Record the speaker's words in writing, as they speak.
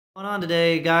What's going on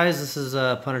today, guys? This is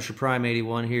Punisher Prime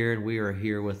 81 here, and we are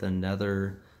here with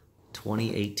another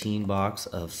 2018 box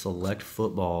of Select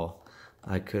Football.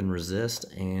 I couldn't resist,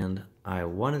 and I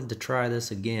wanted to try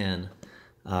this again.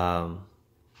 I'm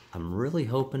really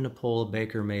hoping to pull a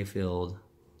Baker Mayfield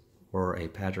or a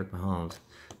Patrick Mahomes.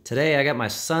 Today, I got my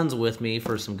sons with me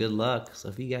for some good luck, so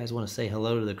if you guys want to say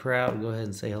hello to the crowd, go ahead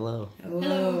and say hello.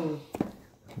 Hello.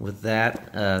 With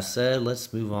that said,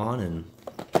 let's move on and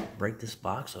break this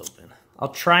box open. I'll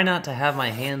try not to have my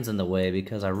hands in the way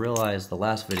because I realized the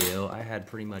last video I had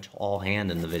pretty much all hand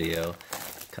in the video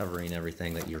covering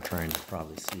everything that you're trying to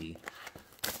probably see.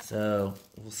 So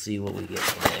we'll see what we get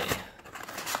today.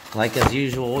 Like as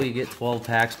usual, you get 12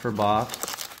 packs per box,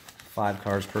 5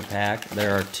 cards per pack.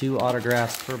 There are 2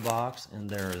 autographs per box, and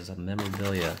there is a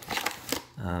memorabilia.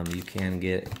 You can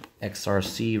get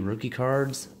XRC rookie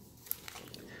cards.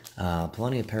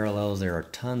 Plenty of parallels. There are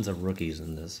tons of rookies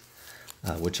in this,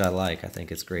 which I like. I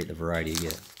think it's great, the variety you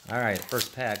get. Alright,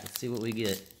 first pack. Let's see what we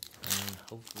get. And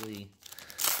hopefully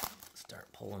start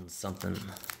pulling something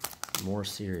more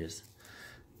serious.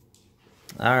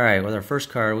 Alright, with our first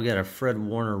card, we got a Fred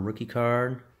Warner rookie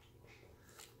card.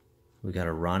 We got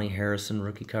a Ronnie Harrison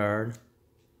rookie card.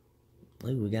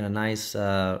 Ooh, we got a nice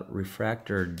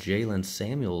refractor Jalen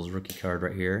Samuels rookie card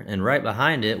right here. And right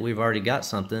behind it, we've already got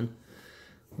something.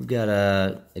 We've got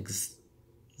a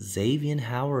Xavier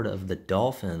Howard of the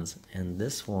Dolphins, and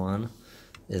this one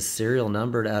is serial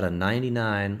numbered out of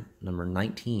 99, number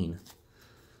 19.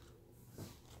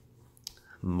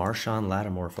 Marshawn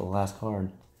Lattimore for the last card.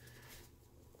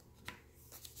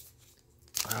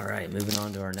 All right, moving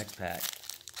on to our next pack.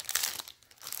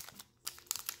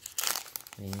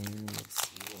 And let's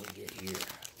see what we get here.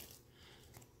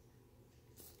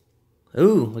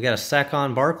 Ooh, we got a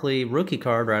Saquon Barkley rookie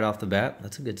card right off the bat.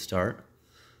 That's a good start.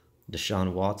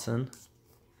 Deshaun Watson.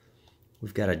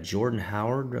 We've got a Jordan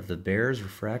Howard of the Bears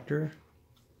refractor.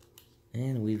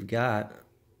 And we've got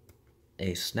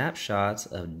a snapshots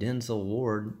of Denzel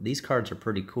Ward. These cards are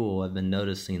pretty cool. I've been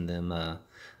noticing them.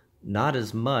 Not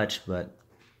as much, but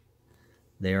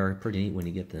they are pretty neat when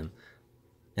you get them.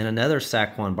 And another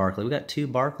Saquon Barkley. We got 2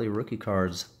 Barkley rookie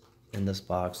cards in this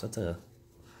box. That's a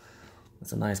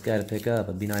nice guy to pick up.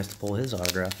 It'd be nice to pull his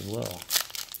autograph as well.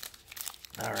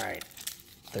 Alright,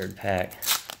 third pack.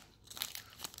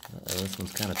 This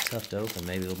one's kind of tough to open.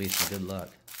 Maybe it'll be some good luck.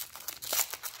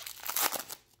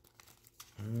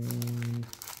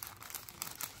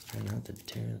 Try not to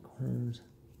tear the corners.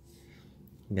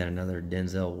 We got another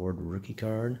Denzel Ward rookie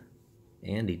card.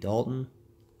 Andy Dalton.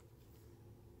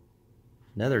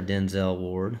 Another Denzel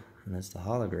Ward, and that's the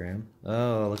hologram.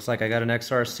 Oh, looks like I got an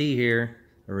XRC here.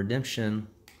 A redemption,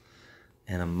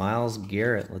 and a Myles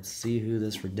Garrett. Let's see who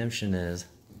this redemption is.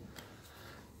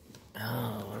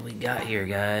 Oh, what do we got here,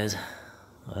 guys?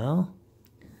 Well,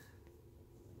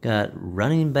 got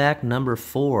running back number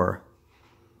 4.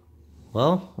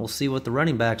 Well, we'll see what the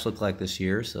running backs look like this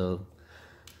year, so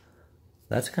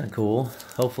that's kind of cool.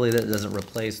 Hopefully that doesn't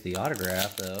replace the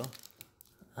autograph, though.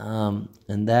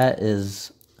 And that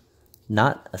is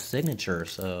not a signature,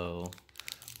 so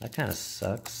that kind of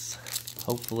sucks.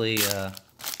 Hopefully, I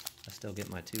still get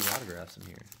my 2 autographs in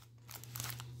here.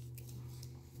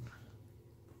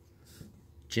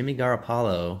 Jimmy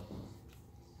Garoppolo,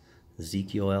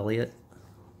 Ezekiel Elliott.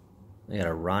 We got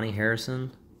a Ronnie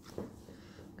Harrison.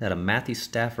 Got a Matthew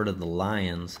Stafford of the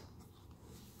Lions.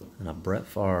 And a Brett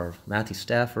Favre. Matthew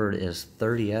Stafford is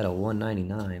 30 out of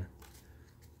 199.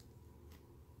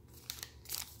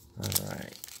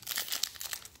 Alright.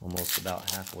 Almost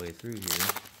about halfway through here.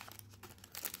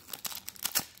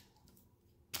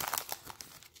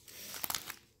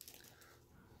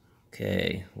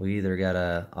 Okay, we either got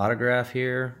an autograph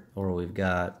here or we've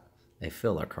got a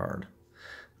filler card.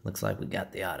 Looks like we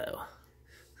got the auto.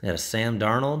 We got a Sam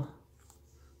Darnold.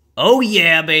 Oh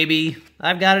yeah, baby!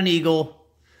 I've got an Eagle.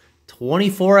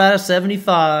 24 out of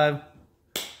 75.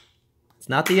 It's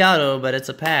not the auto, but it's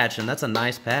a patch, and that's a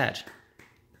nice patch.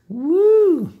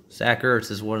 Woo! Zach Ertz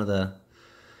is one of the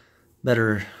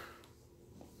better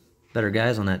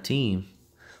guys on that team.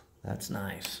 That's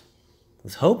nice. I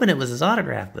was hoping it was his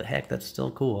autograph, but heck, that's still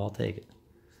cool. I'll take it.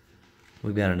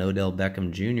 We've got an Odell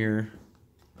Beckham Jr.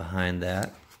 behind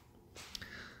that.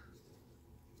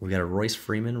 We got a Royce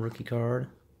Freeman rookie card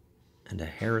and a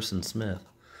Harrison Smith.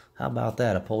 How about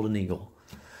that? I pulled an Eagle.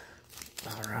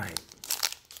 All right.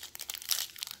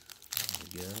 There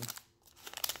we go.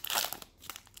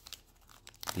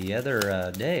 The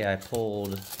other day, I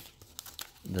pulled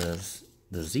the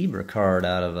zebra card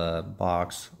out of a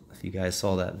box. If you guys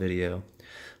saw that video.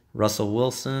 Russell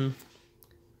Wilson,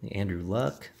 Andrew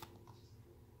Luck,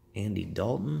 Andy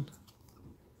Dalton,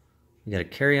 We got a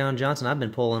Kerryon Johnson. I've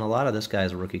been pulling a lot of this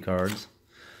guy's rookie cards.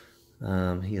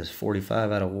 He is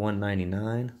 45 out of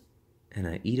 199. And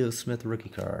an Ito Smith rookie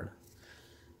card.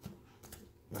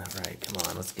 Alright, come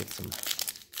on, let's get some.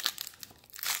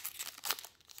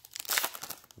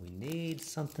 We need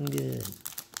something good.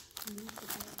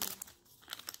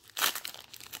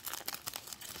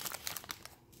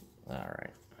 Alright.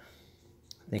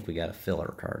 I think we got a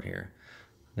filler card here.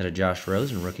 Got a Josh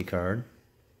Rosen rookie card.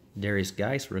 Darius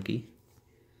Geis rookie.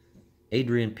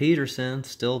 Adrian Peterson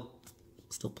still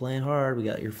playing hard. We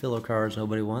got your filler cards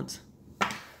nobody wants.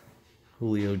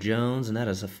 Julio Jones, and that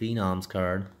is a Phenoms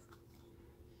card.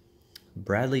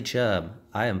 Bradley Chubb.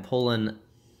 I am pulling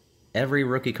every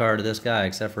rookie card of this guy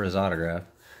except for his autograph.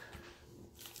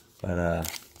 But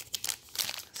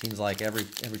seems like every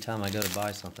time I go to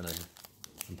buy something,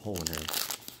 I'm pulling him.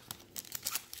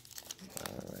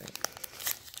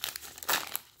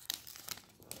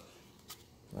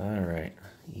 All right,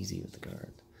 easy with the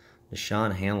card.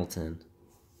 Deshaun Hamilton.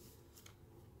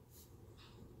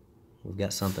 We've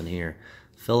got something here.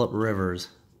 Phillip Rivers.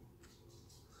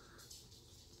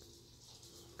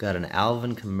 Got an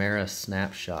Alvin Kamara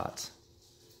snapshot.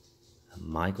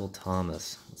 Michael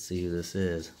Thomas. Let's see who this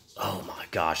is. Oh my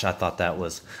gosh, I thought that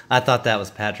was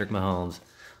Patrick Mahomes.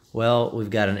 Well,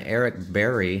 we've got an Eric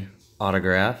Berry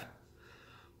autograph.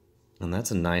 And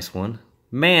that's a nice one.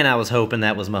 Man, I was hoping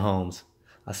that was Mahomes.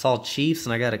 I saw Chiefs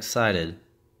and I got excited.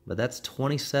 But that's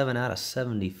 27 out of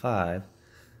 75.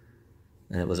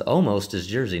 And it was almost his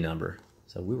jersey number.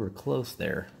 So we were close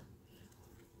there.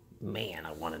 Man,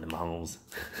 I wanted Mahomes.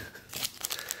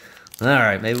 All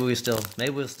right, maybe we'll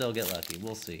still get lucky.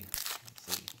 We'll see.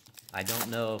 I don't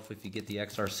know if you get the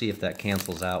XRC if that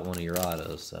cancels out one of your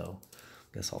autos, so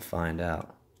I guess I'll find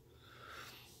out.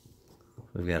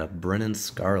 We've got a Brennan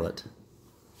Scarlett,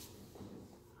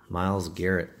 Myles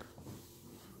Garrett,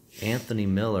 Anthony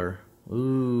Miller.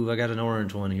 Ooh, I got an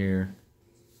orange one here.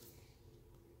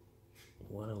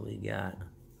 What do we got?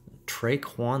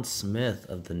 Traquan Smith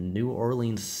of the New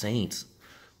Orleans Saints.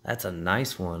 That's a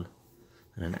nice one.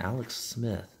 And an Alex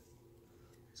Smith.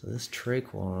 So this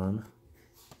Traquan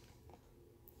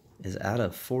is out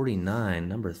of 49,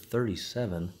 number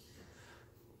 37.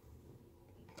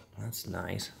 That's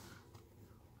nice.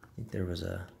 I think there was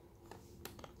a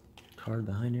card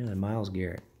behind here, that Myles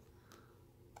Garrett.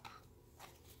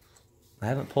 I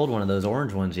haven't pulled one of those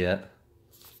orange ones yet.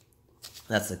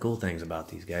 That's the cool things about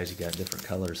these guys. You got different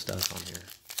color stuff on here.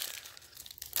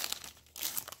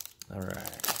 All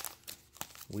right.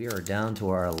 We are down to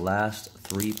our last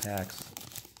 3 packs.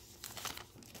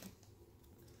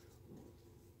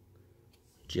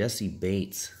 Jesse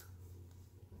Bates.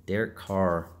 Derek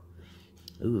Carr.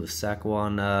 Ooh,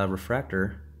 Saquon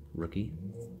refractor rookie.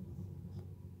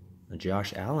 A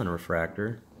Josh Allen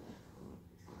refractor.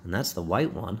 And that's the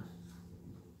white one.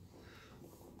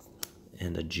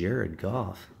 And a Jared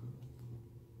Goff.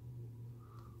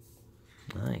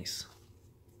 Nice.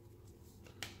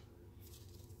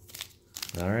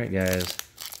 All right, guys.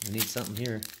 We need something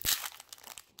here.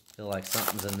 Feel like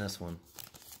something's in this one.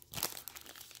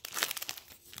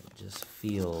 It just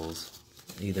feels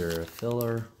either a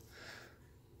filler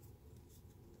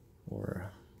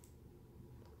or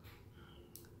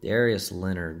Darius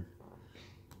Leonard,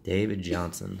 David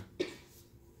Johnson,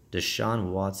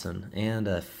 Deshaun Watson, and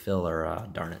a filler.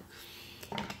 Darn it.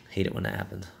 Hate it when that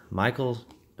happens. Mitchell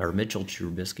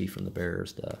Trubisky from the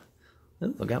Bears.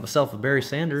 Ooh, I got myself a Barry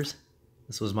Sanders.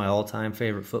 This was my all-time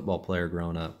favorite football player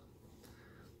growing up.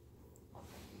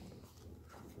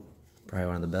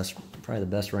 Probably the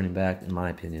best running back in my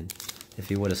opinion. If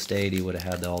he would have stayed, he would have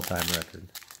had the all-time record.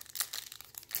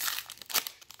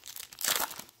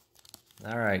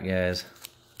 All right, guys.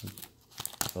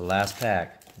 The last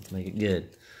pack. Let's make it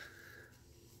good.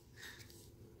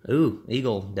 Ooh,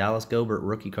 Eagle, Dallas Goedert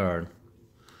rookie card.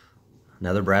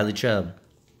 Another Bradley Chubb.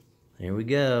 Here we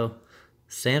go.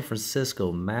 San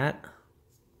Francisco, Matt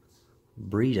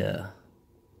Breida.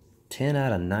 10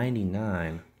 out of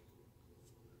 99.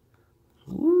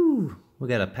 Woo! We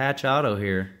got a patch auto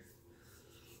here.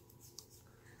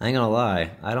 I ain't gonna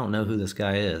lie, I don't know who this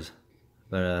guy is.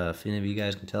 But if any of you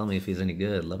guys can tell me if he's any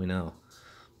good, let me know.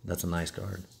 That's a nice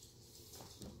card.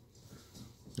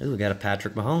 Ooh, we got a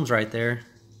Patrick Mahomes right there.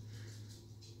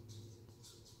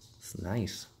 It's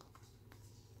nice.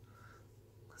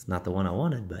 It's not the one I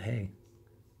wanted, but hey.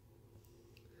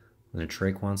 And a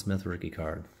Traquan Smith rookie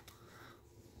card.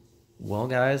 Well,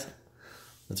 guys,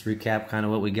 let's recap kind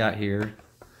of what we got here.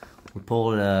 We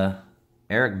pulled a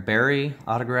Eric Berry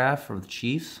autograph for the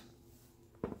Chiefs.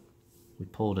 We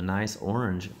pulled a nice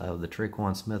orange of the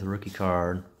Traquan Smith rookie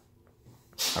card.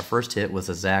 Our first hit was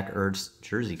a Zach Ertz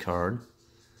jersey card.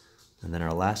 And then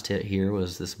our last hit here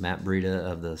was this Matt Breida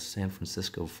of the San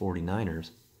Francisco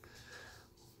 49ers.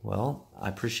 Well, I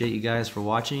appreciate you guys for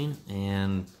watching,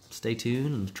 and stay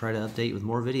tuned and try to update with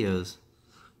more videos.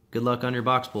 Good luck on your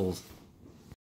box pulls.